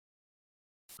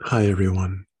Hi,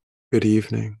 everyone. Good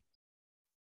evening.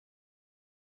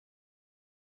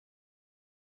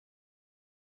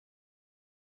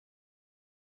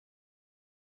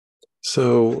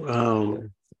 So,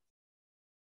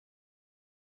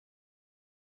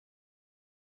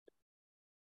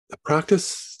 the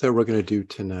practice that we're going to do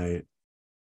tonight,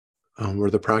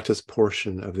 or the practice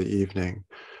portion of the evening,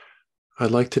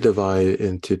 I'd like to divide it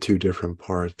into two different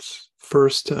parts.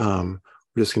 First, we're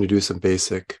just going to do some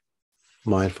basic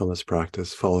mindfulness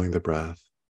practice, following the breath,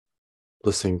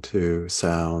 listening to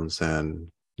sounds,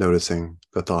 and noticing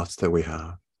the thoughts that we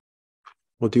have.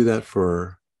 We'll do that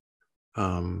for, I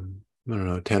don't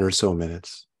know, 10 or so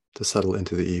minutes to settle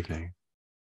into the evening.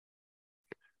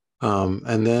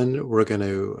 And then we're going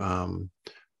to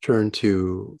turn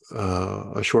to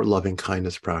a short loving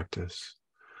kindness practice.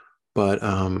 But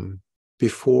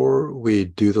before we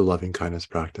do the loving kindness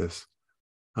practice,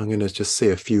 I'm going to just say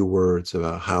a few words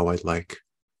about how I'd like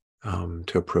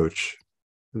to approach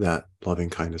that loving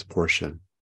kindness portion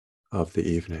of the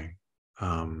evening.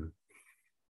 Um,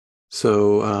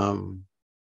 so,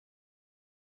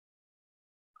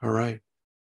 all right,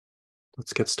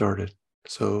 let's get started.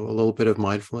 So, a little bit of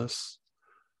mindfulness,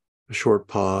 a short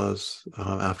pause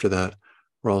after that,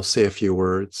 where I'll say a few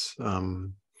words.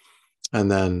 And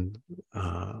then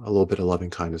a little bit of loving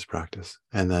kindness practice,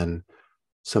 and then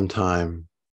some time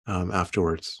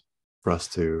afterwards for us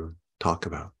to talk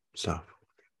about stuff.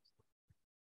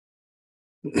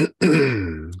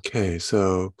 Okay,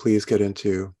 so please get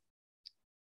into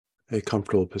a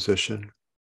comfortable position.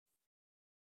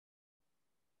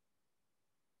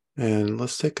 And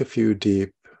let's take a few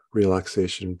deep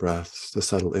relaxation breaths to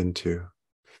settle into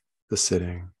the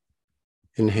sitting.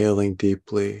 Inhaling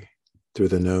deeply through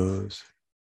the nose,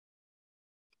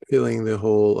 feeling the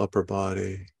whole upper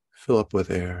body fill up with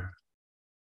air.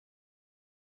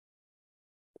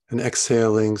 And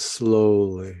exhaling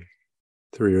slowly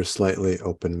through your slightly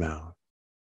open mouth.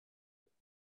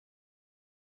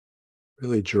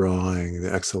 Really drawing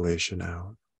the exhalation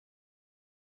out.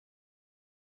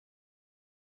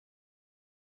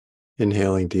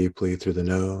 Inhaling deeply through the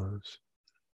nose.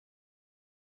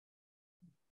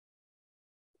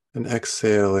 And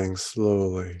exhaling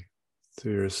slowly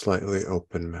through your slightly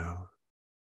open mouth.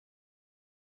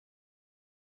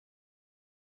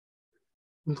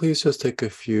 And please just take a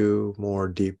few more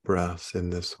deep breaths in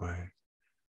this way.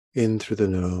 In through the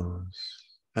nose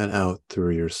and out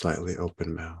through your slightly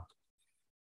open mouth.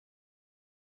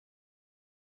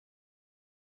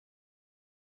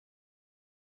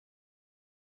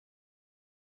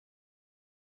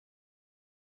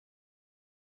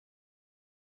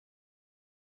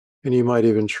 And you might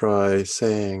even try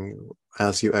saying,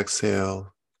 as you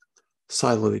exhale,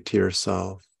 silently to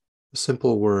yourself, a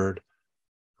simple word,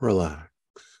 relax.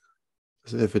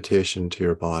 It's an invitation to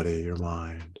your body, your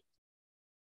mind,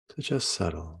 to just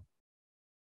settle.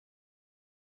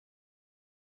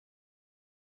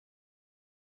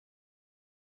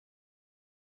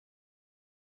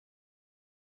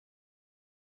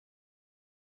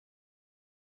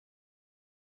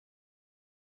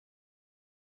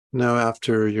 Now,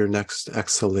 after your next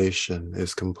exhalation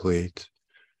is complete,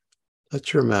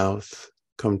 let your mouth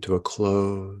come to a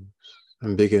close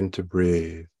and begin to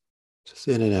breathe, just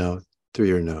in and out through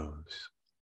your nose.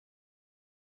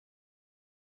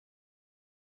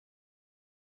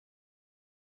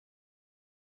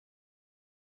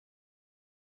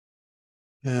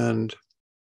 And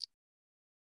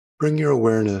bring your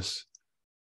awareness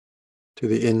to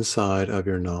the inside of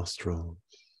your nostrils.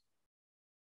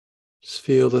 Just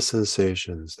feel the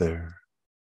sensations there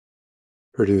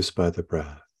produced by the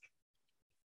breath.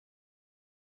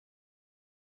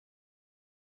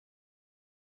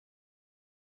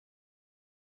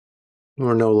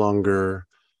 We're no longer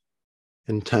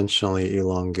intentionally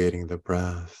elongating the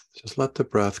breath. Just let the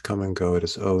breath come and go at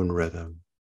its own rhythm.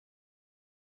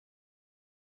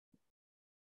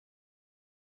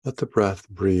 Let the breath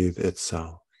breathe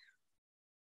itself.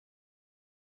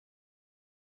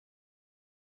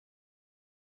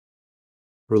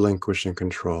 Relinquishing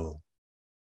control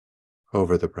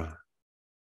over the breath.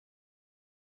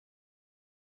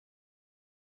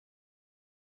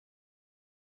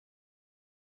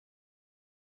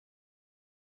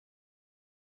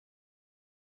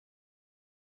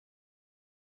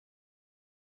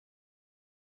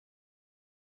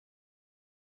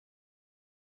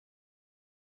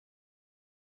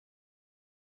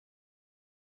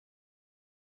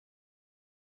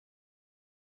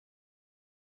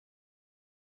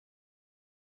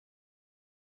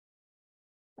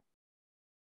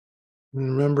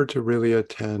 And remember to really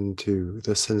attend to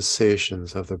the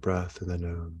sensations of the breath in the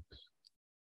nose.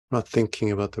 We're not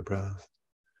thinking about the breath.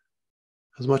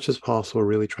 As much as possible,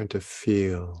 really trying to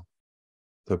feel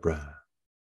the breath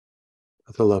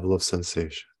at the level of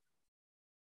sensation.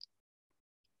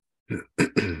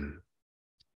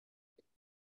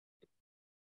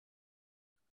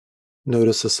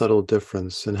 Notice a subtle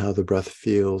difference in how the breath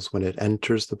feels when it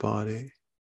enters the body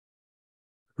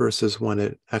versus when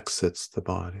it exits the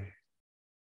body.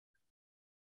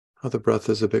 How the breath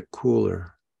is a bit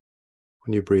cooler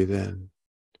when you breathe in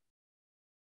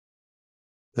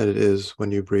than it is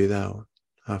when you breathe out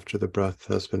after the breath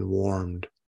has been warmed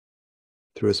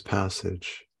through its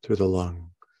passage through the lung.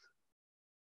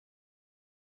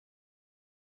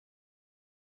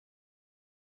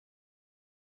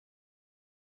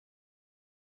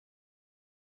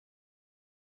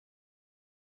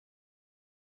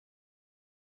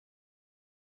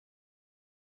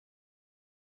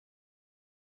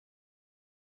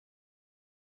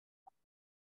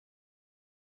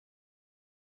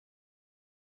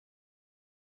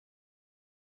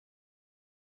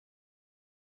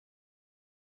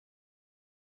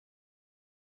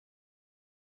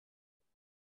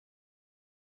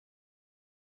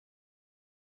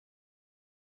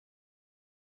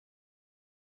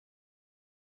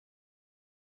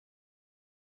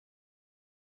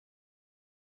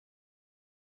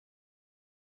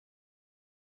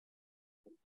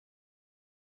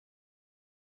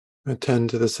 Attend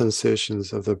to the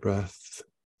sensations of the breath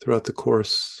throughout the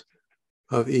course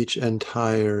of each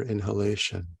entire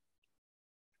inhalation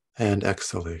and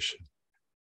exhalation.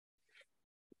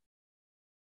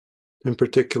 In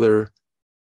particular,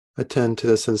 attend to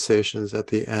the sensations at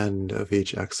the end of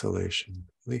each exhalation.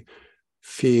 Really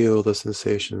feel the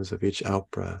sensations of each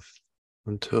out-breath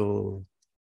until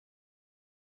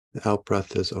the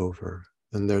out-breath is over.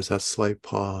 Then there's that slight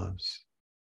pause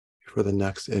before the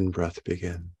next in-breath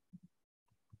begins.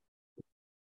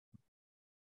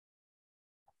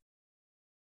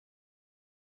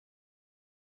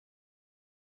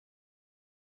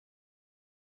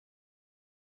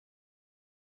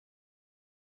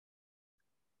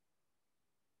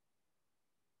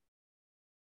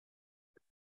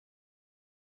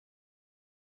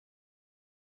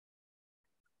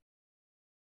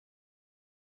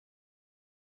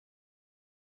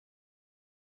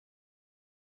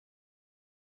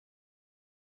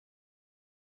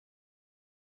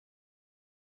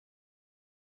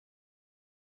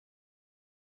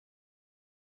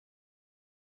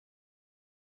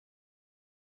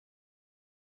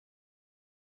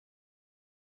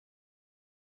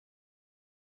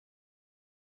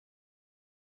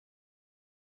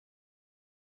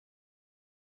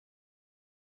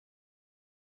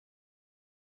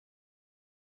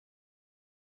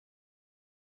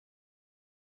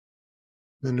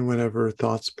 And whenever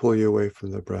thoughts pull you away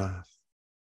from the breath,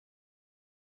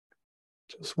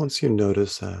 just once you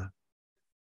notice that,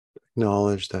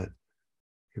 acknowledge that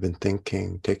you've been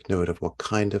thinking, take note of what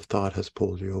kind of thought has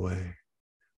pulled you away.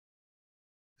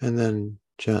 And then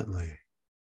gently,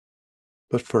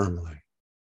 but firmly,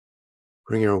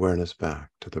 bring your awareness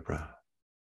back to the breath.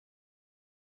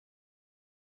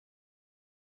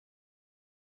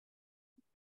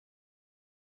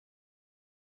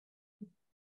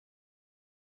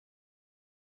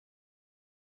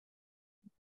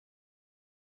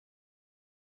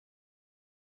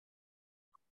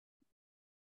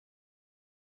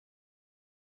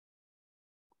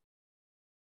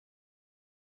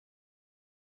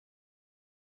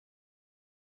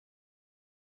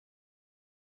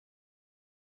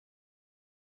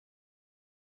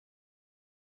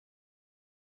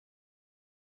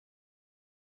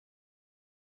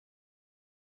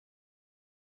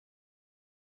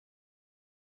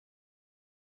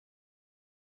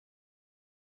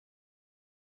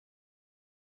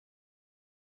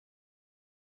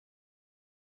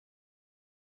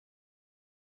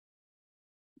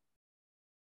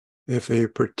 If a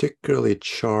particularly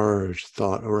charged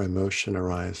thought or emotion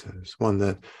arises, one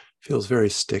that feels very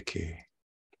sticky,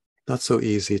 not so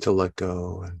easy to let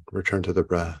go and return to the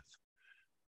breath,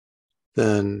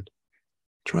 then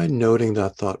try noting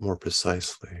that thought more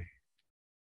precisely.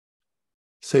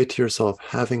 Say to yourself,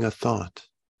 having a thought,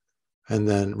 and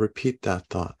then repeat that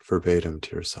thought verbatim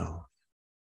to yourself.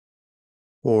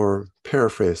 Or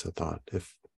paraphrase the thought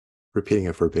if repeating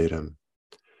it verbatim,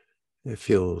 it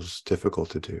feels difficult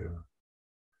to do.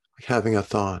 Like having a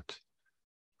thought,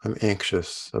 I'm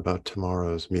anxious about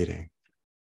tomorrow's meeting.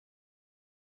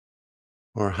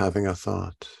 Or having a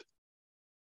thought,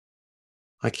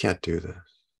 I can't do this.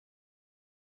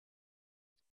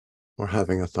 Or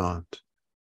having a thought,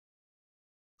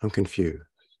 I'm confused.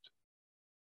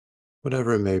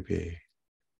 Whatever it may be,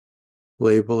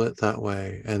 label it that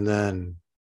way, and then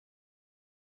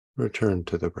return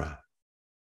to the breath.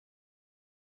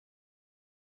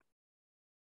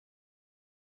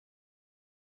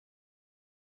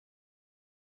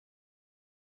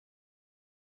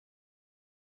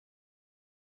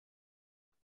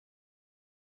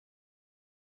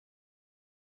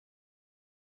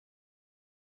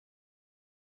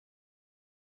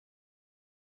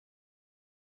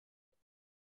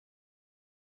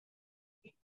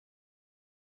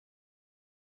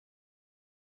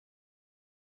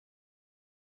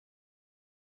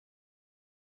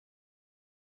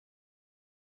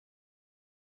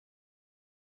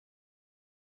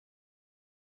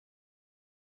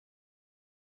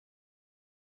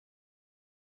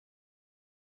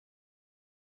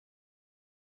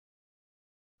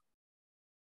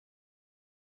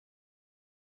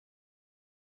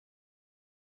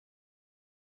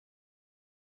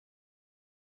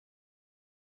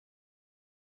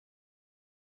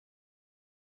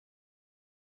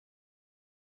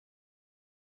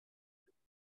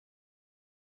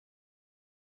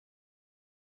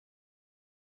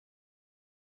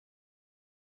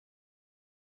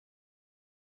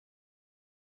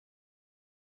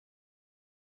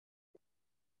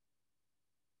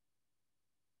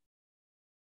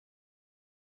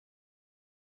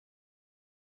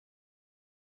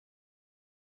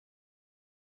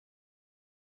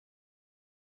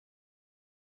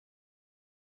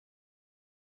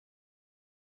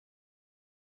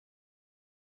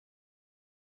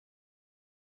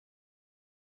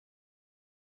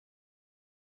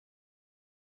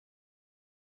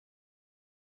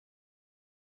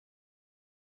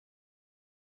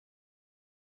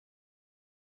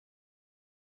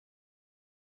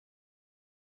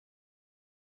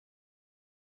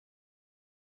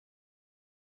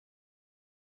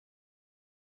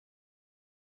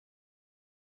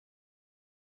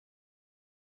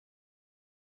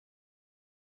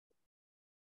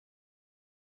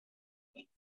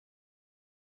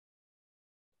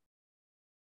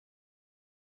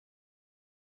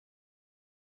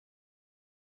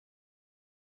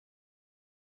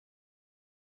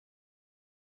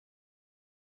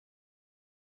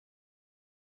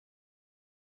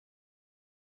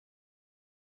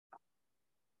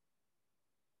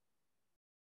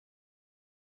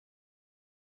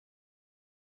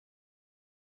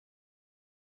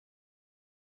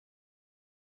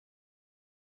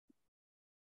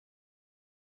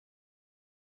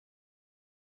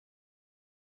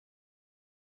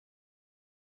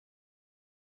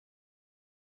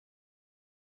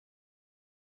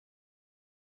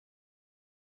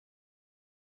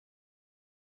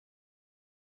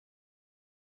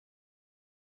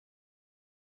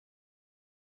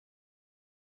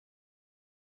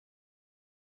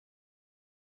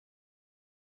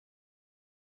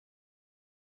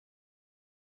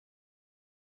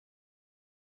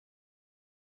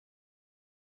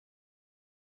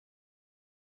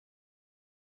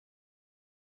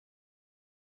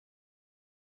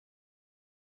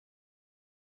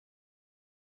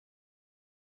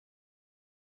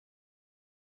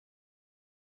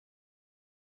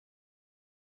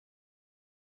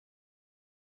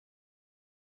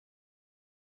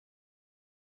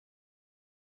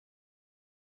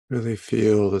 Really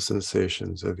feel the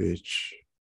sensations of each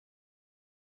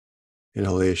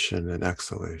inhalation and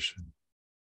exhalation.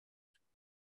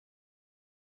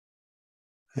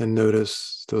 And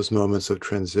notice those moments of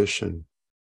transition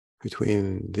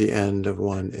between the end of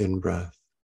one in-breath,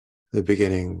 the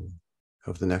beginning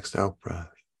of the next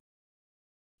out-breath,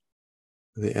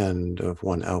 the end of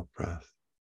one out-breath,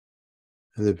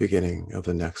 and the beginning of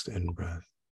the next in-breath.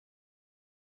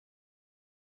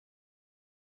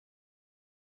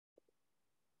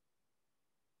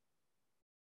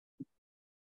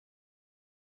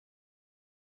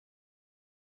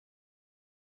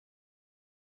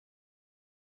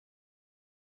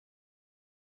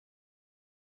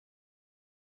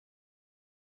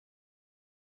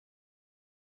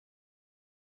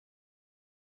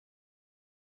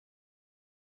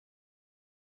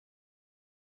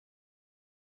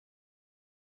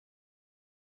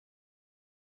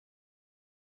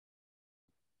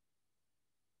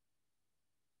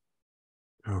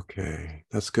 Okay,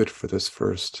 that's good for this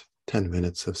first 10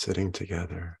 minutes of sitting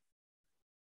together.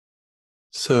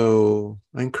 So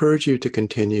I encourage you to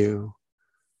continue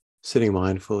sitting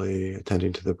mindfully,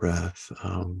 attending to the breath.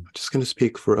 I'm just going to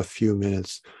speak for a few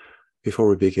minutes before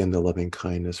we begin the loving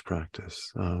kindness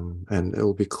practice. And it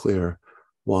will be clear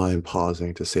why I'm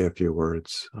pausing to say a few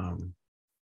words.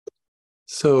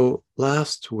 So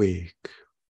last week,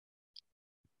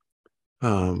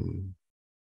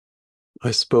 I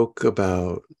spoke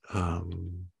about the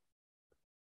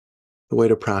way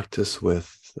to practice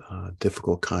with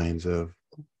difficult kinds of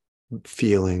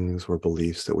feelings or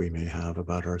beliefs that we may have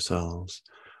about ourselves.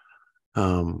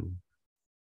 Um,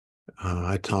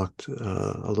 I talked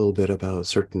a little bit about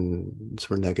certain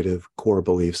sort of negative core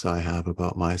beliefs I have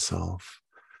about myself,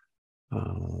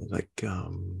 like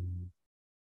I'm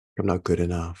not good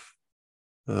enough,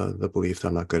 the belief that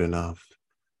I'm not good enough,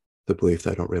 the belief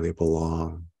that I don't really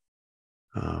belong,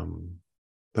 um,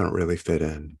 I don't really fit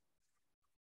in.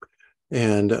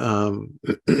 And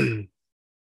and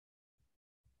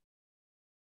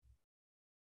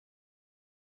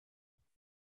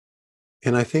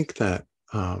I think that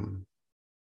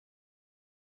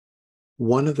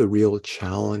one of the real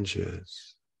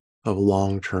challenges of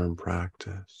long-term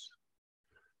practice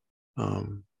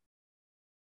um,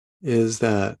 is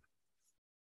that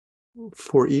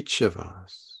for each of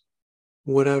us,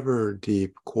 whatever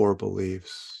deep core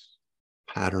beliefs,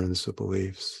 patterns of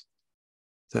beliefs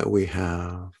that we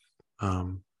have,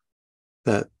 um,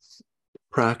 that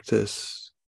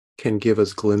practice can give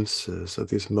us glimpses of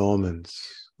these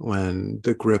moments when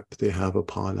the grip they have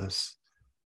upon us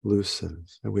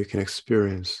loosens and we can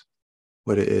experience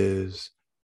what it is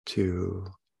to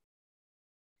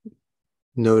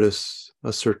notice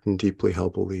a certain deeply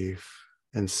held belief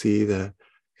and see that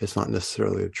it's not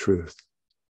necessarily a truth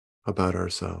about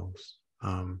ourselves.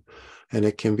 And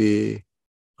it can be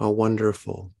a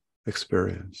wonderful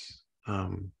experience,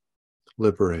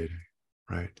 liberating,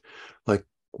 right? Like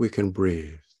we can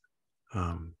breathe.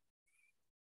 Um,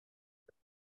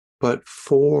 but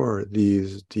for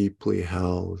these deeply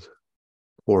held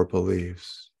core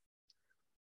beliefs,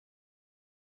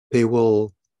 they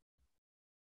will,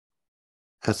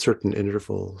 at certain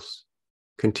intervals,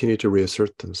 continue to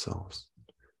reassert themselves.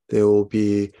 They will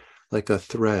be like a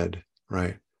thread,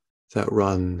 right, that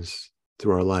runs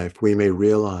through our life. We may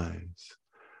realize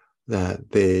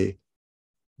that they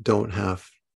don't have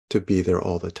to be there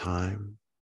all the time,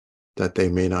 that they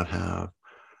may not have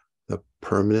the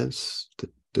permanence,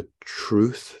 the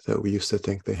truth that we used to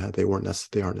think they had. They aren't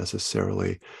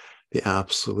necessarily the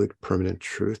absolute permanent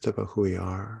truth about who we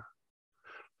are.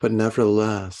 But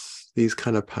nevertheless, these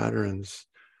kind of patterns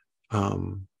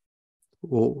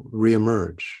will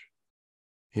reemerge,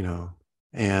 you know.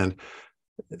 And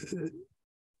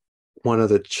one of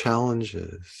the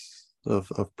challenges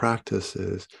of practice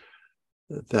is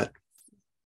that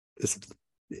is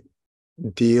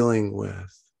dealing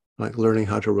with, like learning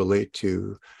how to relate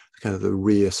to kind of the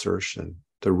reassertion,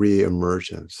 the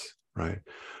reemergence, right?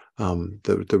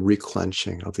 The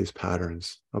reclenching of these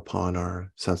patterns upon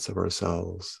our sense of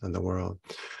ourselves and the world.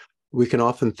 We can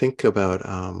often think about,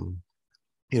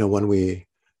 when we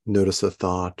notice a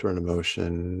thought or an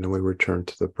emotion and we return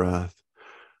to the breath,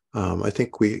 I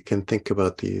think we can think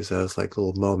about these as like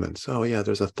little moments. Oh yeah,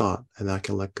 there's a thought and I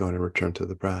can let go and return to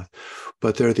the breath.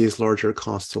 But there are these larger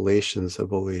constellations of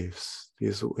beliefs,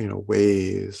 these,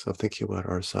 ways of thinking about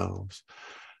ourselves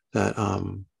that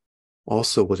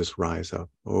also will just rise up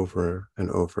over and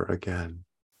over again.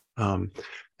 And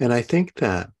I think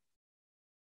that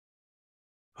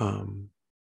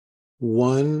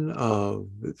one of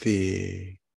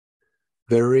the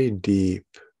very deep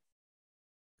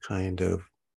kind of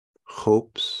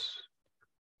hopes,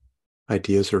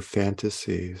 ideas, or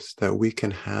fantasies that we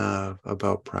can have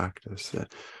about practice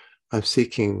that I'm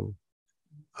seeking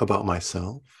about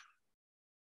myself,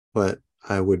 but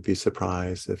I would be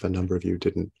surprised if a number of you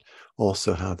didn't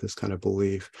also have this kind of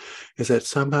belief, is that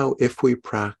somehow if we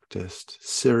practiced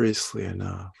seriously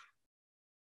enough,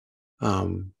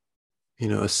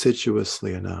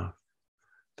 assiduously enough,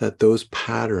 that those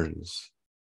patterns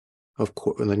of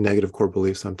the negative core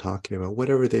beliefs I'm talking about,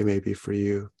 whatever they may be for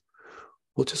you,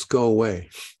 will just go away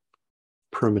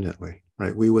permanently,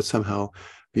 right? We would somehow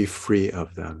be free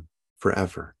of them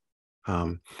forever.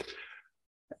 Um,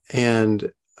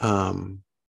 and um,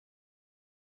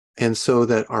 and so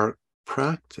that our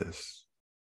practice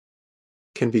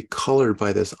can be colored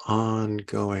by this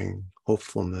ongoing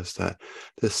hopefulness that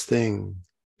this thing,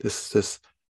 this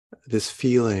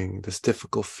feeling, this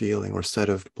difficult feeling or set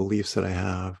of beliefs that I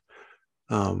have,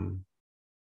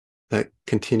 that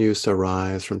continues to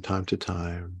arise from time to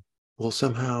time, will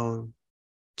somehow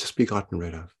just be gotten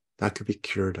rid of. That could be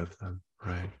cured of them,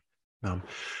 right?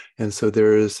 And so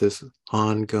there is this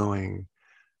ongoing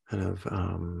kind of,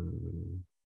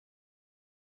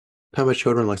 Pema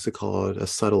Chodron likes to call it a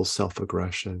subtle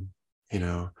self-aggression,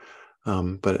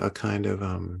 but a kind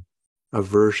of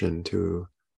aversion to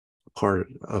part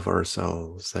of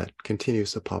ourselves that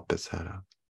continues to pop its head up.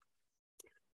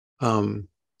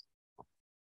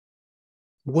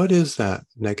 What is that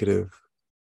negative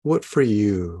What for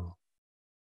you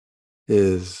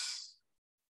is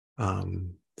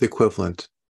the equivalent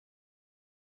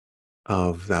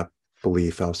of that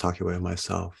belief I was talking about in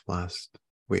myself last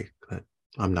week, that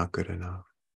I'm not good enough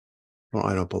or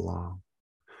I don't belong?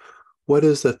 What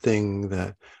is the thing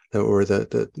that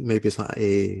maybe it's not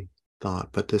a thought,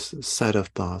 but this set of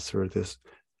thoughts or this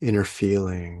inner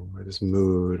feeling or this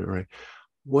mood, right?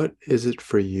 What is it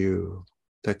for you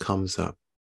that comes up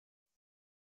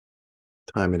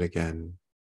time and again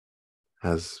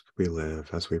as we live,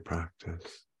 as we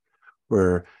practice,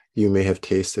 where you may have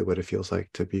tasted what it feels like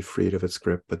to be freed of its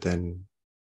grip, but then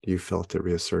you felt it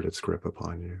reassert its grip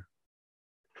upon you?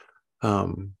 I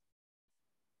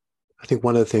think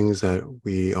one of the things that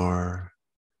we are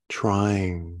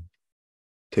trying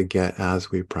to get as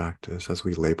we practice, as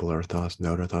we label our thoughts,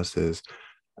 note our thoughts, is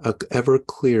a ever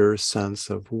clearer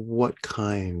sense of what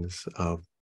kinds of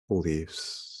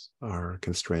beliefs are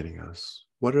constraining us.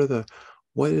 What are the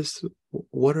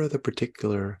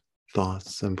particular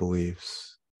thoughts and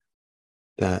beliefs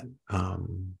that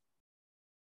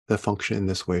that function in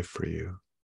this way for you?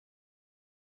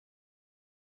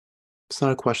 It's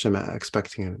not a question I'm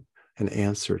expecting an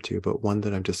answer to, but one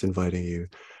that I'm just inviting you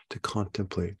to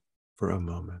contemplate for a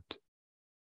moment.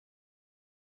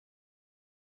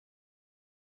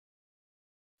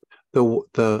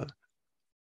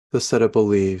 The set of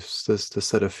beliefs, the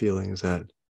set of feelings that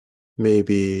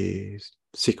maybe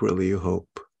secretly you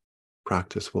hope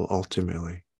practice will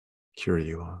ultimately cure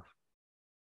you of.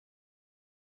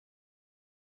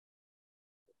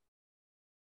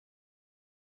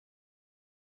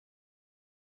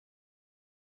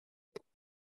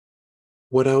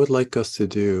 What I would like us to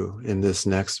do in this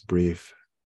next brief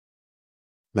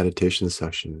meditation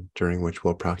session, during which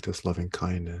we'll practice loving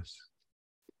kindness,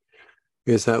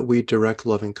 is that we direct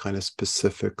loving kindness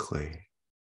specifically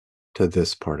to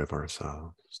this part of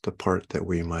ourselves, the part that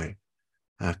we might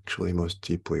actually most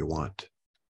deeply want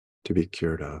to be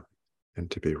cured of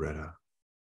and to be rid of.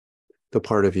 The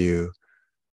part of you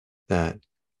that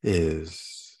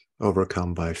is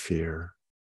overcome by fear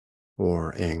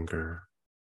or anger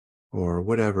or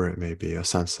whatever it may be, a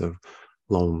sense of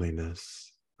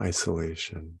loneliness,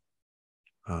 isolation,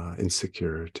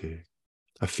 insecurity,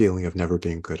 a feeling of never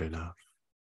being good enough,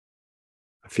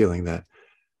 a feeling that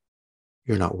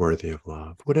you're not worthy of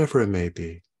love, whatever it may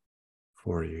be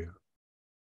for you.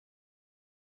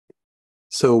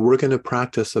 So we're going to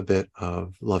practice a bit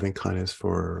of loving kindness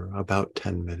for about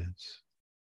 10 minutes.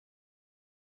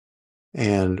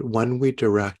 And when we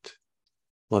direct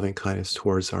loving kindness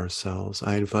towards ourselves,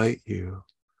 I invite you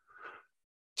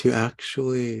to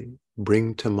actually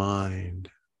bring to mind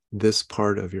this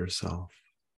part of yourself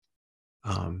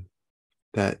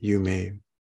that you may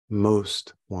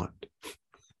most want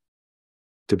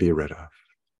to be rid of,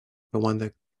 the one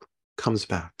that comes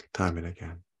back time and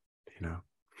again, you know.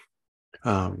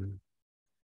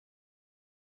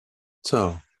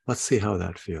 So let's see how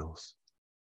that feels.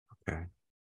 Okay.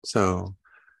 So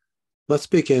let's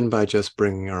begin by just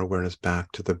bringing our awareness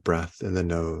back to the breath in the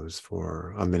nose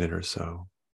for a minute or so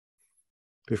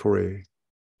before we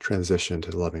transition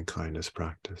to the loving kindness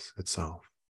practice itself.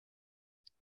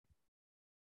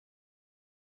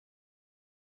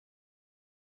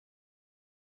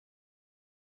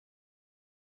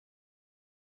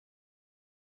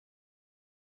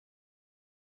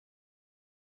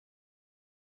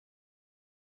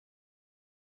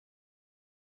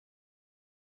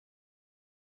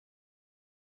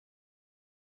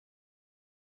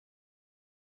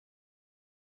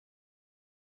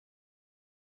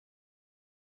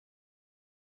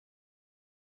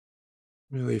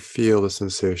 Really feel the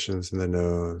sensations in the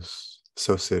nose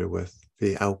associated with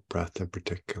the out breath in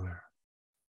particular.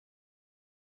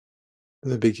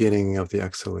 The beginning of the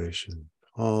exhalation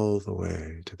all the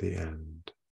way to the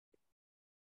end.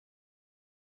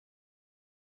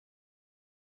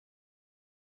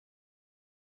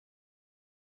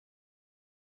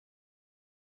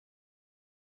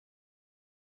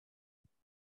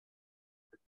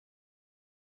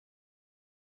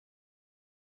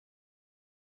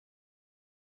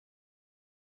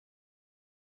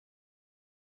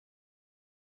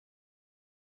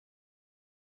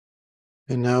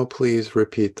 And now please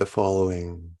repeat the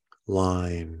following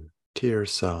line to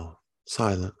yourself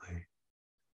silently,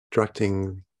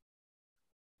 directing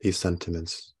these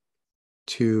sentiments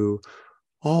to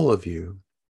all of you,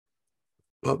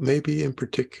 but maybe in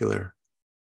particular,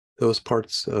 those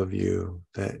parts of you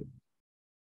that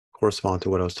correspond to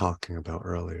what I was talking about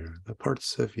earlier, the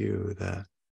parts of you that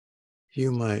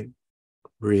you might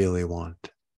really want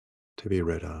to be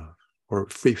rid of or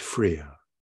free of.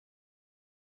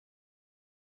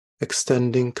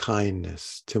 extending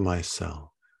kindness to myself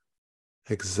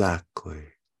exactly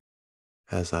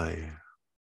as I am.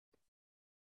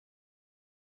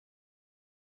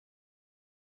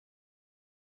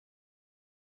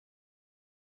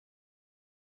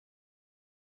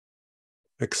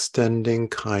 Extending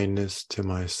kindness to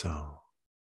myself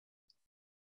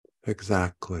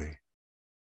exactly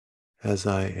as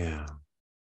I am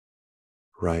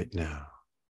right now.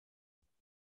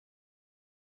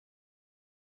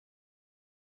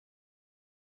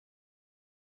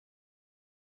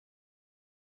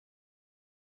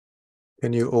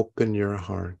 Can you open your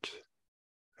heart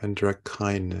and direct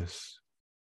kindness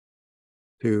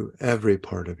to every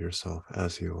part of yourself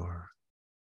as you are,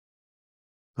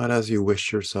 not as you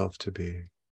wish yourself to be,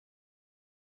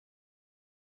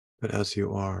 but as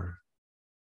you are,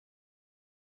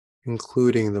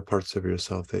 including the parts of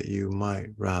yourself that you might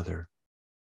rather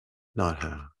not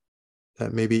have,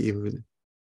 that maybe even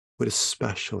would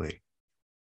especially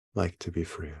like to be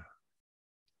free of.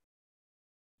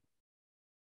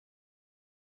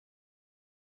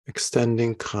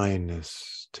 Extending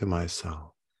kindness to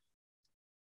myself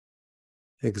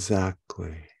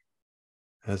exactly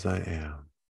as I am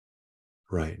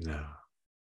right now.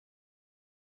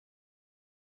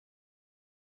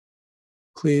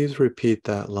 Please repeat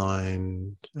that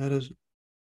line at a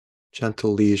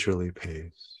gentle, leisurely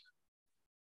pace,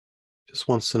 just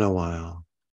once in a while,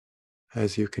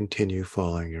 as you continue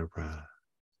following your breath.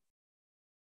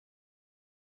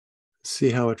 See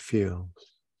how it feels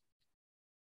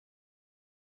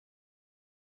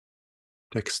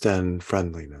to extend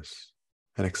friendliness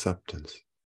and acceptance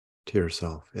to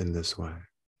yourself in this way.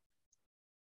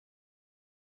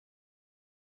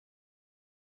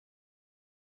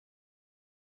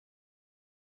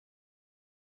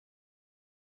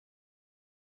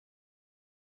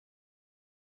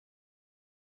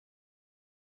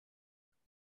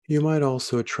 You might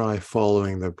also try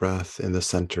following the breath in the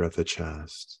center of the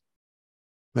chest.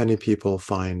 Many people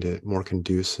find it more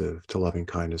conducive to loving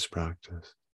kindness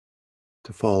practice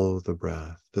to follow the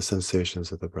breath, the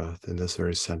sensations of the breath in this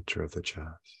very center of the chest.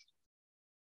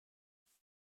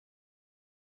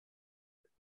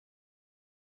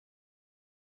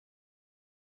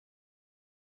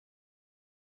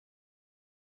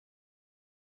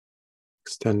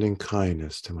 Extending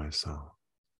kindness to myself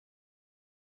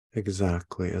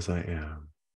exactly as I am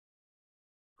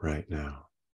right now.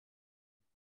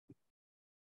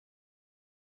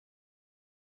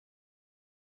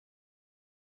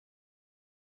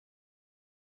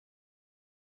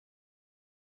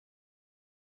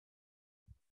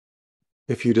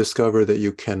 If you discover that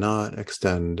you cannot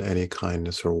extend any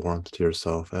kindness or warmth to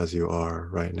yourself as you are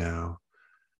right now,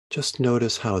 just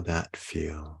notice how that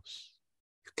feels.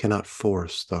 You cannot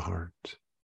force the heart.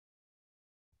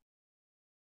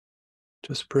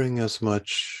 Just bring as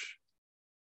much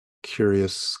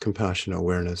curious, compassionate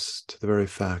awareness to the very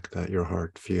fact that your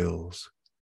heart feels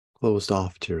closed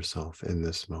off to yourself in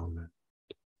this moment.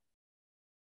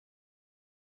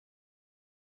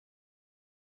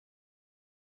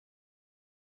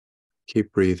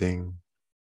 Keep breathing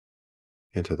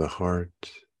into the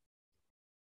heart.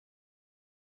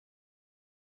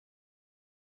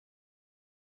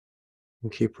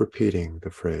 And keep repeating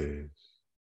the phrase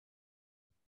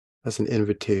as an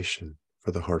invitation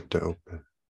for the heart to open.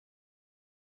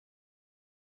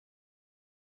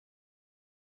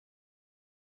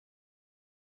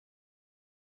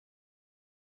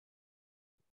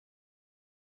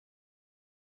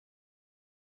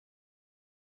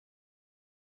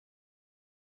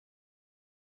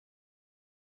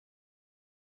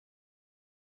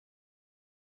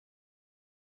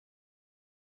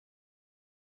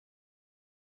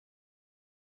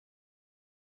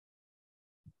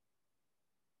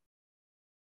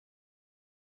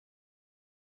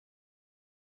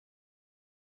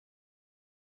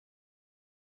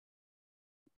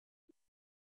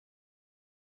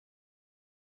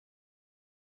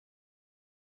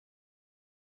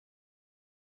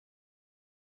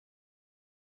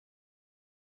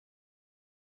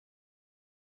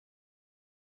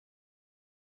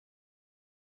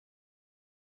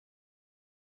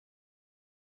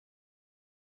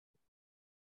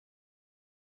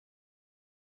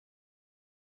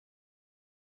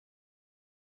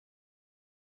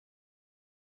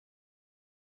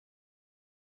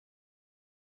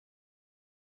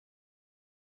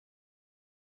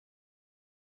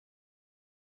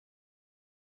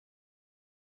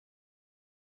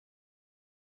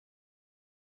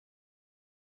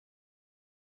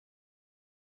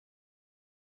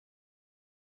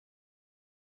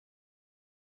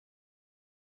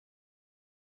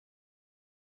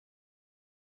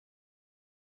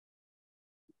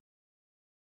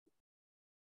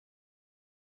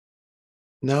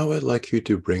 Now I'd like you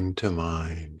to bring to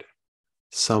mind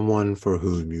someone for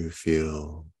whom you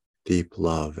feel deep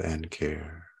love and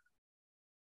care.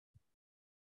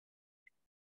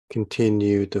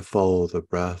 Continue to follow the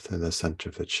breath in the center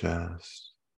of the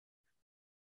chest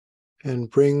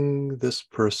and bring this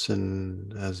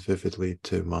person as vividly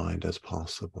to mind as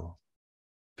possible,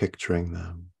 picturing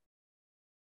them.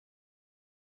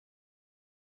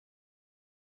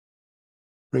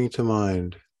 Bring to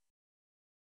mind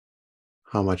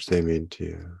how much they mean to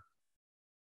you.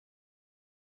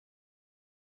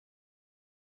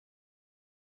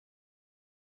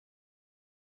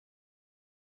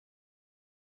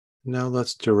 Now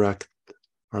let's direct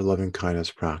our loving kindness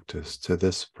practice to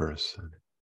this person,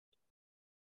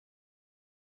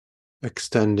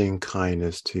 extending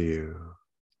kindness to you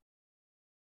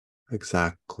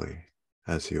exactly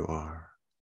as you are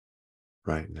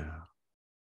right now.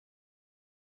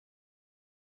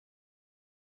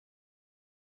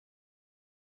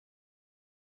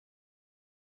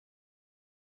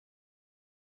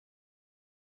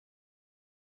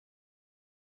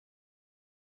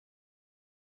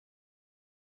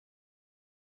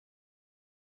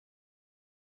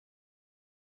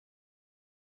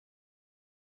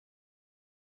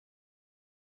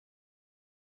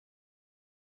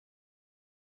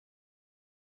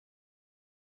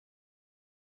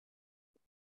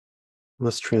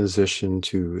 Let's transition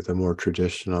to the more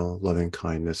traditional loving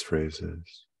kindness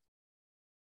phrases.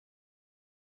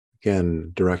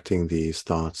 Again, directing these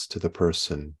thoughts to the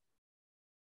person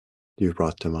you've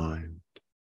brought to mind.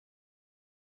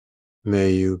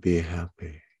 May you be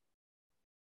happy.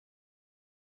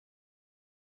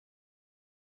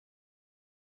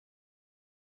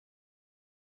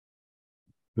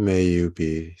 May you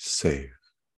be safe.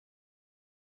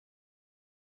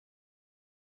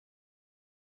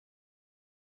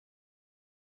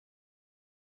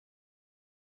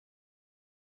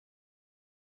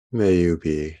 May you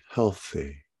be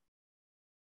healthy.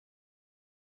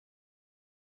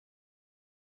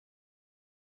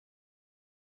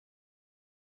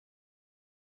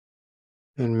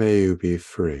 And may you be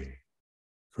free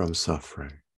from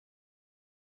suffering.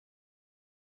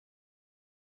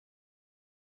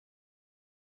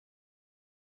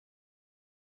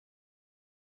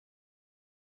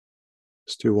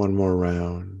 Let's do one more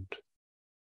round.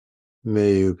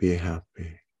 May you be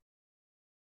happy.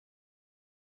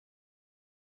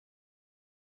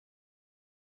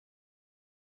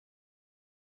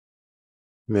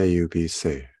 May you be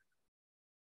safe.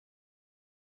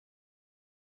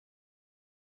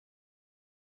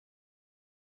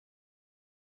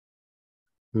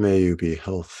 May you be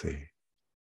healthy.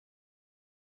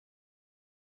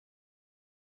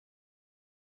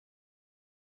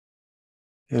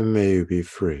 And may you be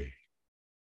free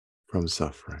from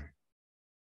suffering.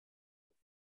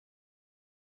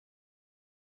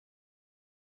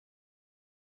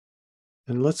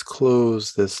 And let's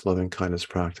close this loving kindness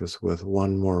practice with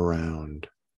one more round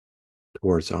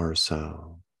towards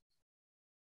ourselves.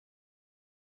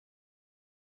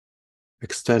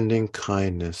 Extending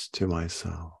kindness to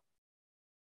myself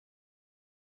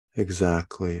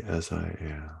exactly as I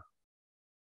am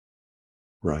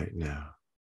right now.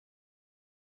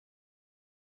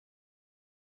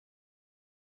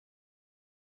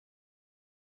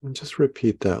 And just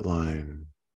repeat that line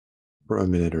for a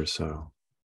minute or so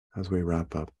as we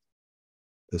wrap up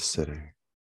this sitting.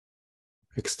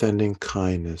 Extending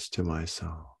kindness to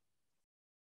myself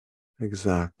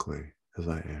exactly as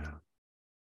I am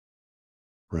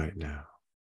right now.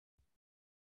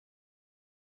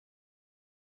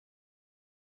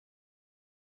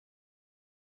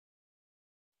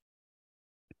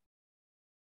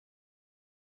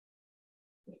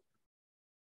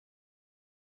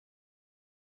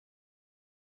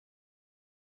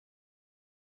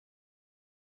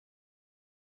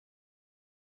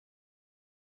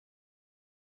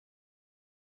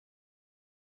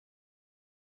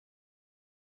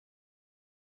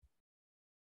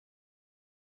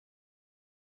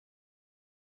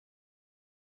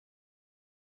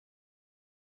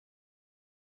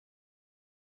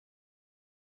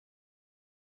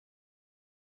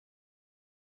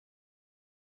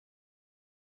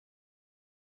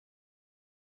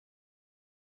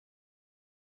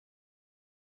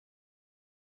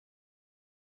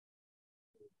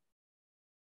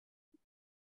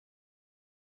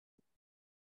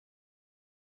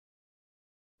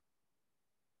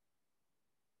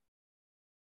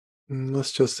 And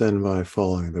let's just end by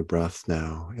following the breath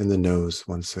now in the nose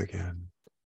once again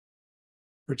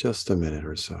for just a minute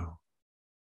or so.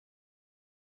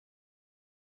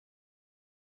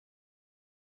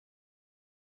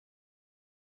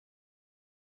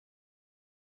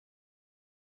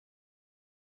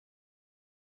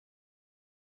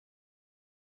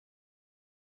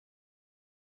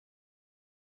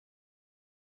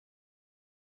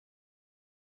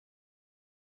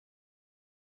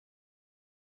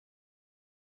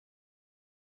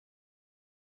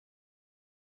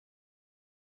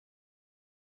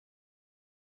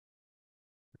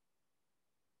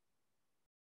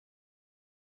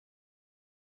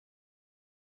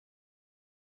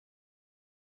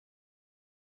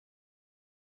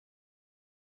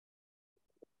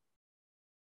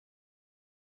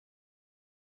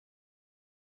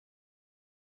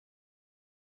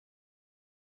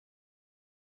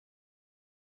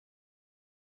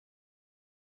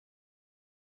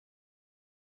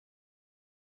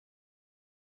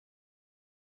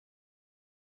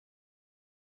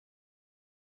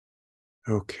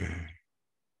 Okay,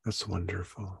 that's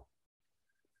wonderful.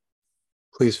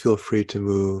 Please feel free to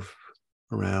move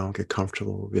around, get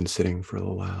comfortable. We've been sitting for a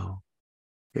little while.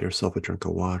 Get yourself a drink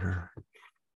of water.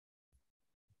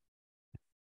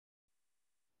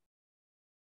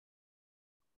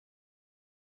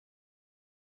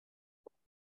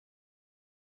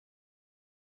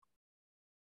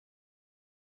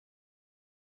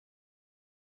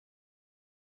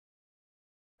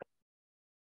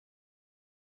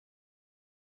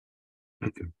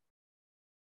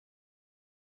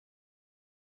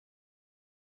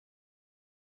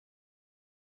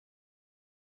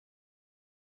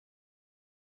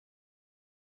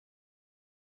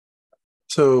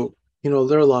 So,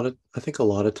 there are I think a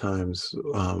lot of times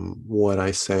what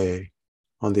I say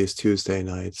on these Tuesday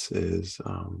nights is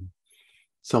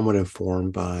somewhat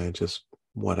informed by just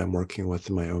what I'm working with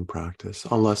in my own practice,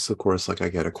 unless, of course, like I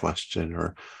get a question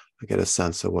or I get a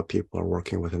sense of what people are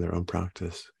working with in their own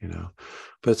practice.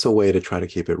 But it's a way to try to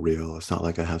keep it real. It's not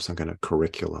like I have some kind of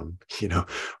curriculum,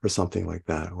 or something like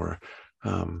that.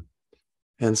 Um,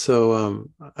 and so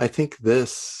I think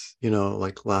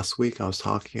like last week, I was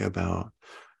talking about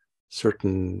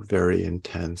certain very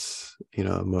intense,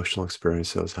 emotional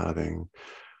experience I was having.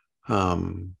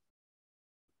 Um,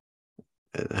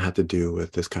 it had to do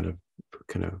with this kind of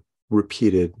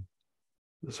repeated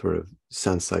sort of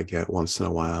sense I get once in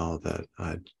a while that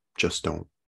I just don't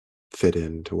fit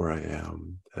into where I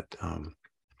am, that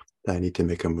I need to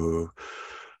make a move,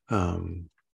 um,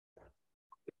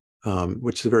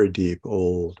 which is a very deep,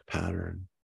 old pattern.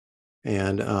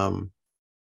 And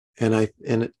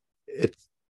it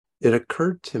it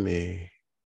occurred to me,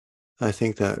 I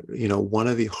think that one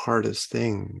of the hardest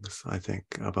things I think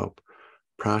about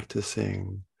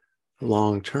practicing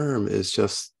long term is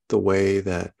just the way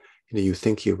that you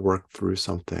think you've worked through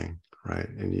something, right?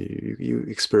 And you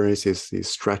experience these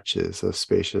stretches of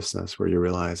spaciousness where you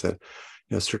realize that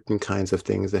certain kinds of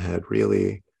things that had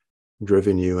really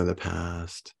driven you in the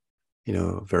past,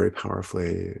 very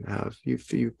powerfully, have do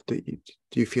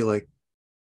you feel like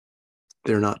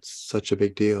they're not such a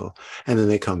big deal, and then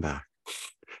they come back,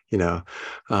 you know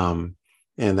um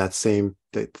and that same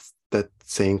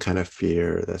kind of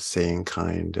fear, that same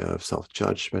kind of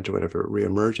self-judgment or whatever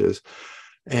reemerges,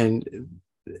 and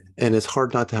it's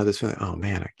hard not to have this feeling, oh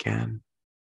man, again,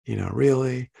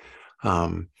 really.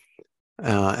 um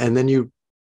and then you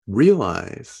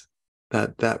realize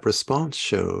that that response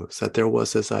shows that there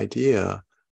was this idea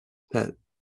that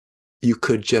you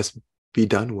could just be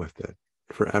done with it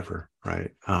forever,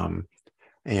 right?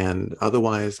 And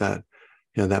otherwise that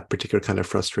that particular kind of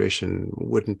frustration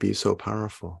wouldn't be so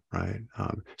powerful, right?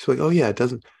 So like, oh yeah,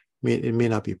 it may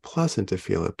not be pleasant to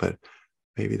feel it, but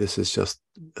maybe this is just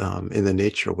in the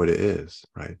nature of what it is,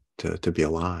 right? To be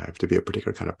alive, to be a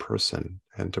particular kind of person,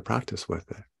 and to practice with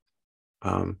it.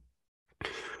 um,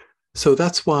 so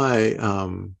that's why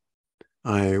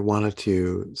I wanted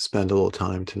to spend a little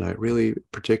time tonight, really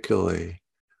particularly,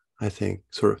 I think,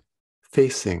 sort of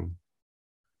facing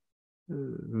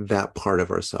that part of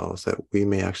ourselves that we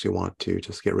may actually want to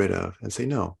just get rid of and say,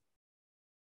 no,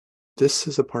 this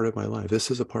is a part of my life. This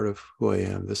is a part of who I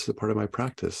am. This is a part of my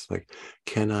practice. Like,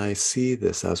 can I see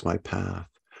this as my path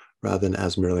rather than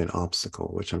as merely an obstacle,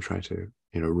 which I'm trying to,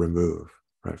 remove,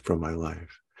 right, from my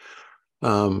life?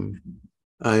 Um,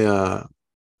 I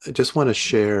just want to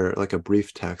share like a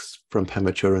brief text from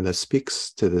Pema Chodron that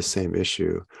speaks to this same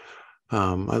issue.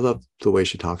 I love the way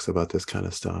she talks about this kind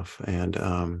of stuff.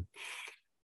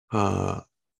 Uh,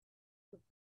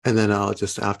 And then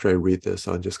after I read this,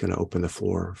 I'm just going to open the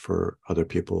floor for other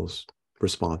people's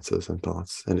responses and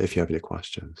thoughts. And if you have any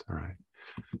questions, all right.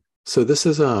 So this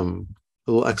is a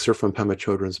little excerpt from Pema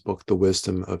Chodron's book, The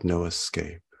Wisdom of No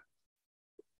Escape.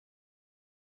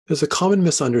 There's a common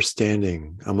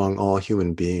misunderstanding among all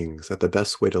human beings that the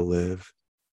best way to live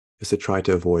is to try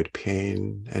to avoid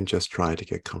pain and just try to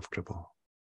get comfortable.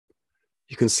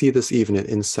 You can see this even in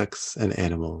insects and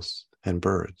animals and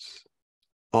birds.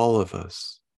 All of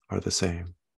us are the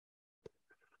same.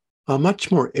 A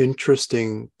much more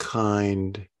interesting,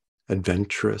 kind,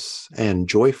 adventurous, and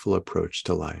joyful approach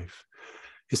to life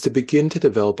is to begin to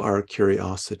develop our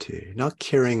curiosity, not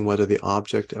caring whether the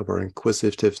object of our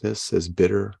inquisitiveness is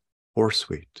bitter or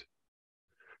sweet.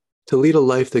 To lead a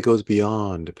life that goes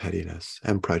beyond pettiness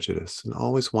and prejudice and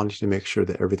always wanting to make sure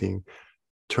that everything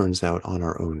turns out on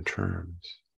our own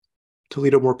terms. To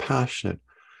lead a more passionate,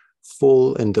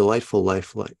 full, and delightful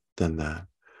life than that,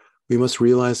 we must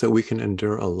realize that we can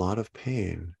endure a lot of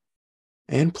pain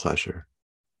and pleasure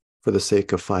for the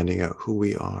sake of finding out who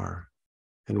we are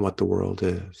and what the world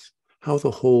is, how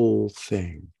the whole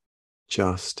thing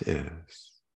just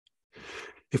is.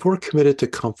 If we're committed to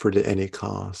comfort at any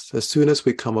cost, as soon as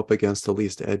we come up against the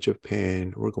least edge of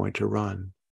pain, we're going to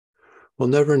run. We'll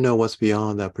never know what's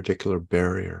beyond that particular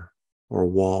barrier or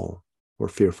wall or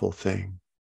fearful thing.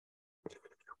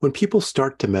 When people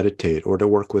start to meditate or to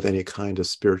work with any kind of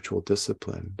spiritual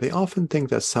discipline, they often think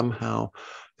that somehow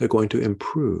they're going to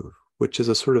improve, which is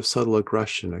a sort of subtle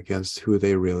aggression against who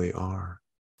they really are.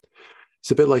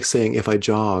 It's a bit like saying, if I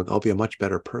jog, I'll be a much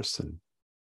better person.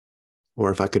 Or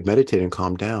if I could meditate and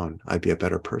calm down, I'd be a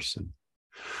better person.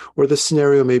 Or the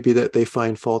scenario may be that they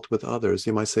find fault with others.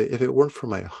 They might say, if it weren't for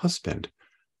my husband,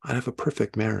 I'd have a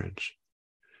perfect marriage.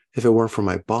 If it weren't for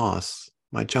my boss,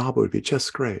 my job would be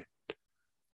just great.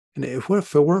 And if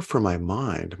it weren't for my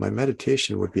mind, my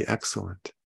meditation would be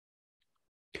excellent.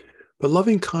 But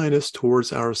loving kindness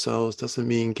towards ourselves doesn't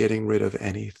mean getting rid of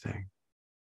anything.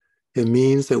 It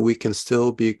means that we can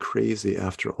still be crazy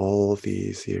after all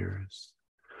these years.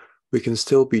 We can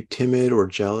still be timid or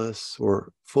jealous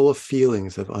or full of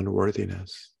feelings of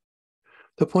unworthiness.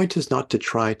 The point is not to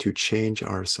try to change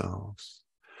ourselves.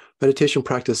 Meditation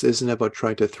practice isn't about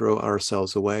trying to throw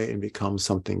ourselves away and become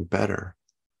something better.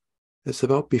 It's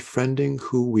about befriending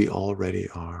who we already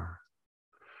are.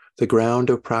 The ground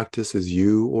of practice is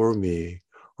you or me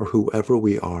or whoever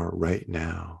we are right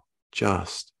now,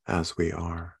 just as we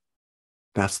are.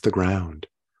 That's the ground.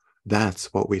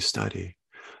 That's what we study.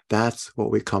 That's what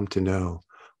we come to know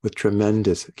with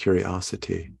tremendous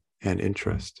curiosity and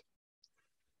interest.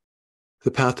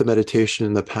 The path of meditation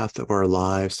and the path of our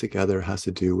lives together has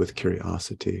to do with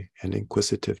curiosity and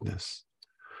inquisitiveness.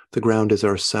 The ground is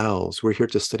ourselves. We're here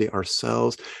to study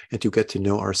ourselves and to get to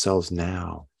know ourselves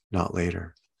now, not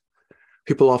later.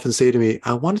 People often say to me,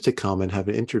 I wanted to come and have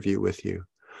an interview with you.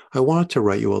 I wanted to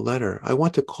write you a letter. I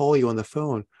want to call you on the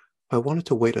phone. I wanted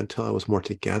to wait until I was more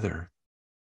together.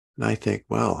 And I think,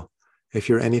 well, if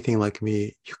you're anything like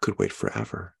me, you could wait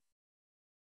forever.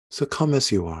 So come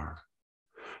as you are.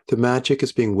 The magic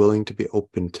is being willing to be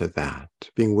open to that,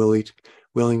 being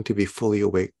willing to be fully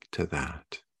awake to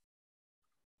that.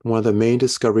 One of the main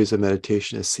discoveries of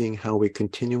meditation is seeing how we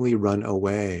continually run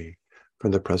away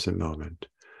from the present moment,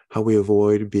 how we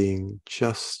avoid being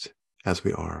just as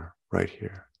we are right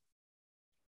here.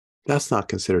 That's not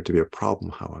considered to be a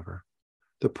problem, however.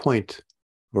 The point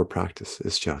of our practice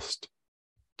is just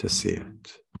to see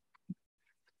it.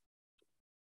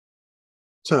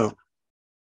 So,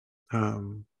 I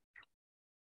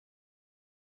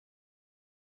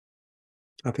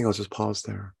think I'll just pause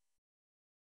there.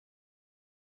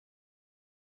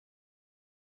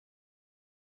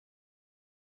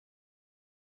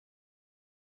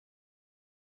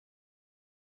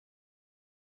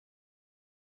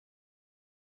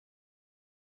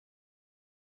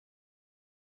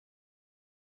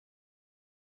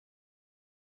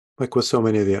 Like with so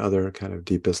many of the other kind of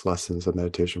deepest lessons of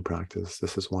meditation practice,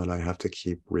 this is one I have to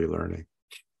keep relearning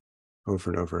over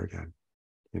and over again,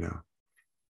 you know.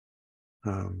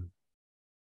 I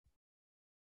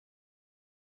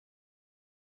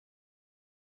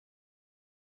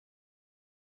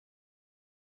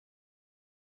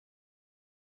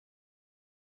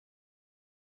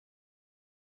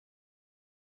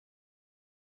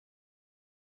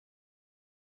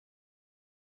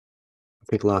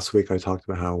think last week I talked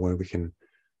about how when we can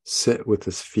sit with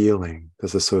this feeling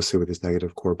that's associated with these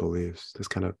negative core beliefs, this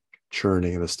kind of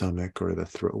churning in the stomach or the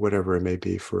throat, whatever it may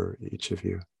be for each of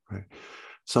you, right?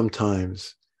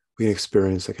 Sometimes we can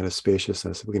experience a kind of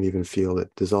spaciousness. We can even feel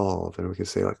it dissolve and we can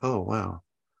say like, oh, wow,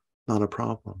 not a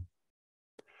problem.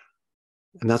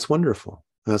 And that's wonderful.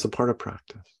 And that's a part of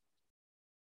practice.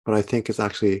 But I think it's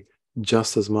actually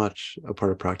just as much a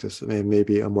part of practice,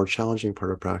 maybe a more challenging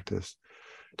part of practice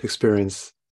to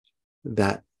experience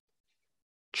that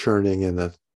churning in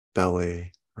the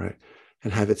belly, right?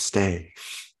 And have it stay.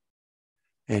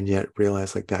 And yet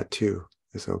realize like that too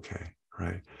is okay,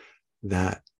 right?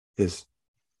 That is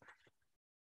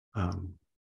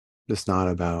just not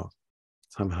about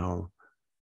somehow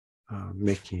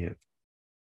making it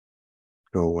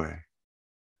go away.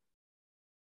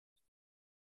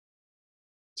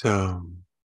 So,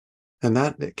 and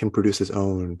that it can produce its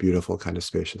own beautiful kind of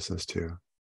spaciousness too.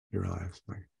 You realize,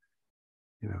 like,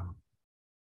 you know,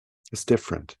 it's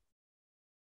different,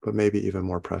 but maybe even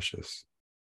more precious.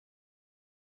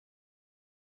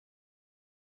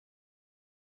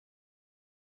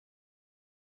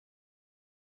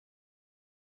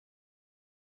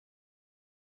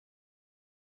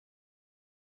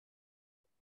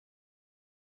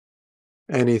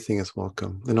 Anything is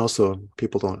welcome. And also,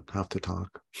 people don't have to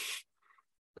talk.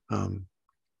 I'm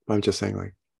just saying,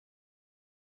 like,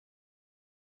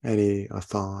 a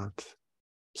thought,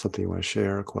 something you want to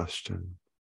share, a question.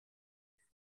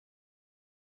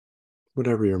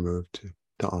 whatever you're moved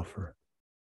to offer.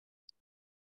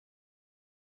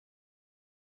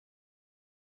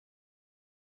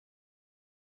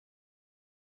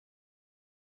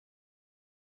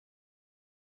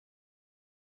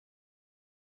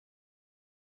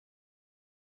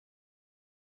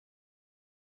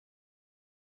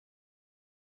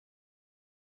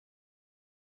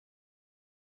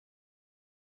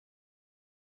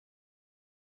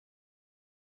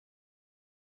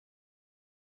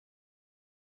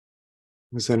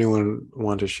 Does anyone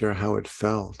want to share how it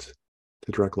felt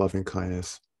to direct loving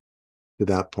kindness to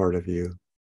that part of you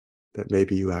that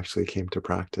maybe you actually came to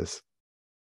practice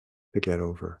to get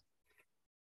over?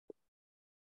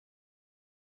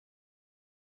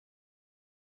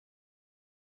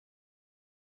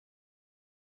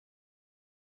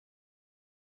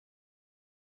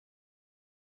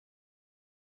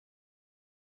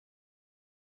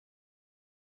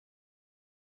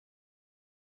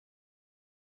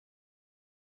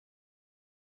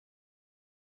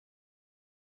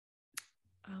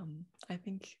 I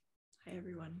think, hi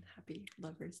everyone, happy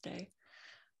Lover's Day.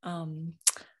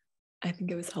 I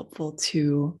think it was helpful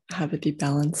to have it be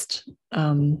balanced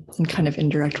and kind of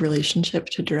indirect relationship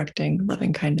to directing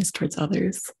loving kindness towards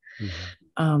others.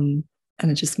 And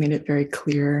it just made it very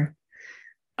clear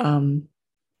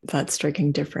that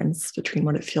striking difference between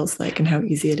what it feels like and how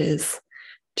easy it is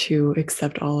to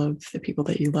accept all of the people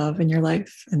that you love in your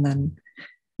life, and then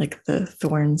like the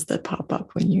thorns that pop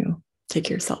up when you take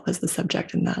yourself as the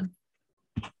subject in that.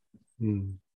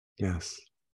 Yes.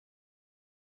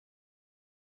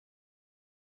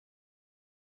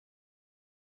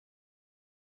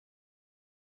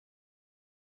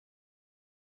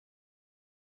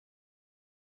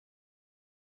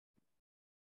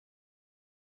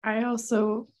 I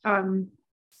also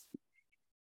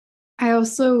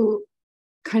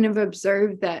kind of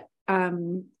observed that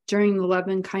during the love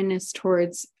and kindness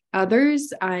towards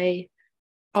others, I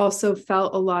also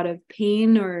felt a lot of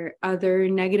pain or other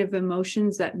negative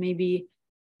emotions that maybe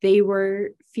they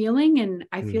were feeling. And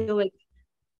I feel like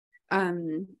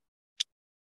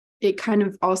it kind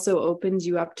of also opens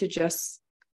you up to just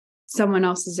someone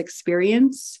else's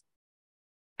experience.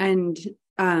 And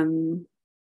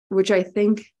which I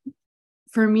think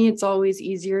for me, it's always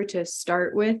easier to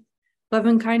start with love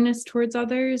and kindness towards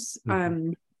others.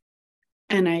 And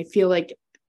I feel like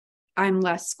I'm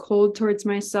less cold towards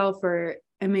myself, or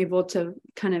am able to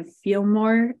kind of feel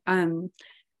more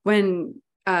when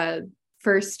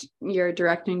first you're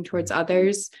directing towards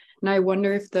others. And I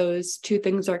wonder if those two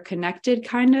things are connected,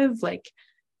 kind of like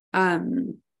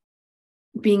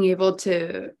being able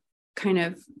to kind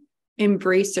of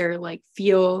embrace or like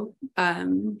feel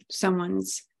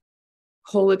someone's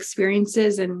whole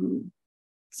experiences and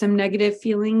some negative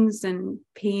feelings and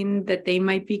pain that they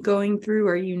might be going through,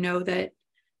 or that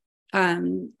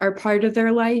are part of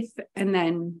their life, and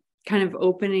then kind of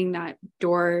opening that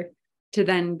door to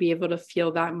then be able to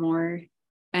feel that more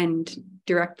and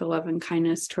direct the love and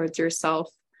kindness towards yourself.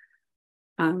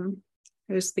 I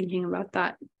was thinking about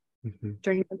that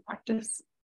during the practice.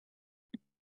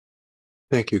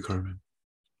 Thank you, Carmen.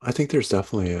 I think there's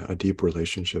definitely a deep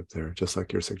relationship there, just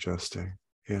like you're suggesting.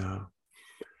 Yeah.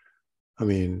 I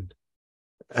mean,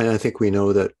 and I think we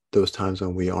know that those times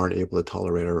when we aren't able to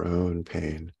tolerate our own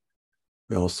pain,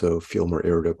 we also feel more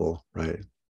irritable, right?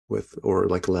 Or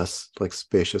like less like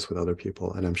spacious with other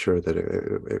people. And I'm sure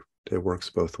that it works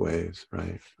both ways,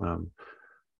 right?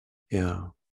 Yeah.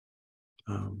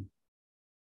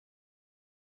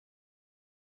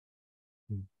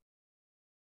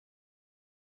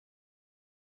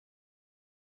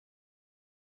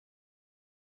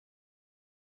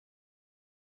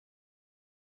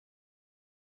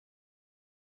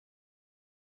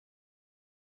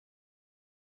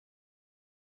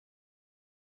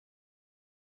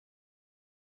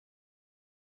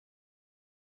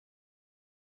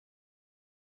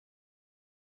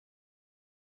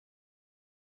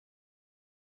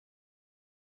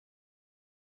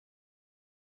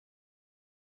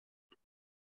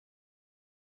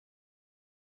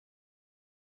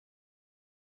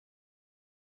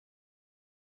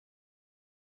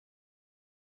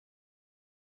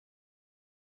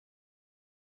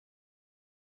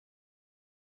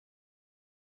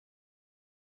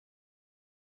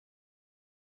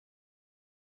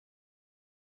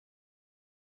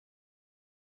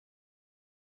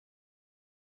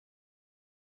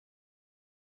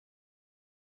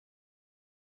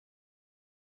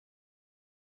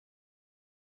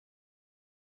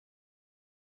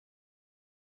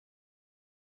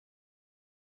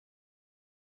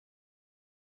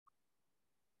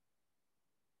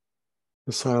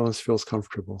 The silence feels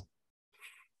comfortable.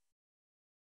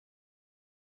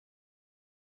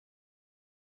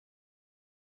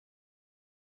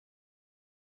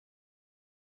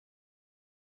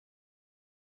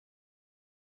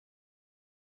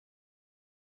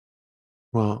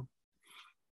 Well,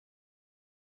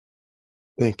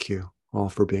 thank you all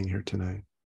for being here tonight.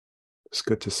 It's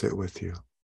good to sit with you.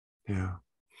 Yeah.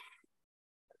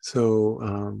 So,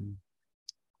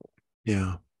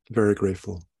 yeah, very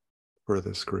grateful for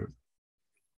this group.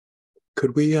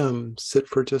 Could we sit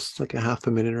for just like a half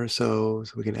a minute or so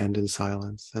we can end in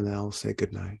silence, and then I'll say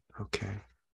goodnight. Okay.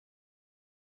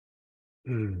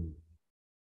 Mm.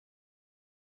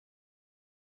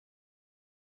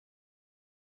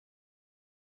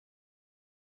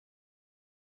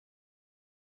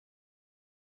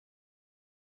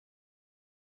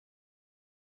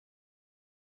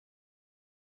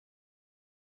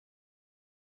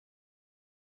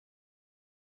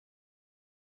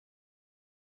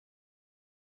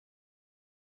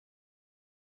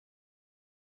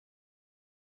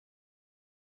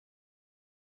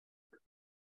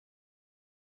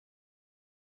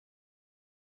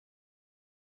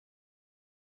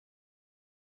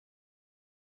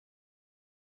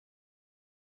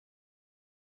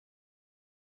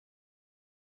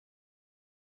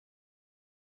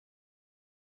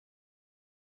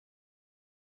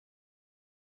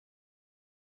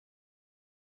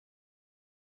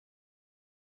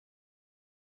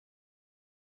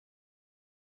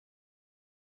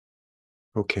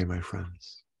 Okay, my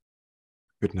friends.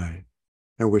 Good night.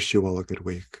 I wish you all a good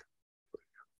week.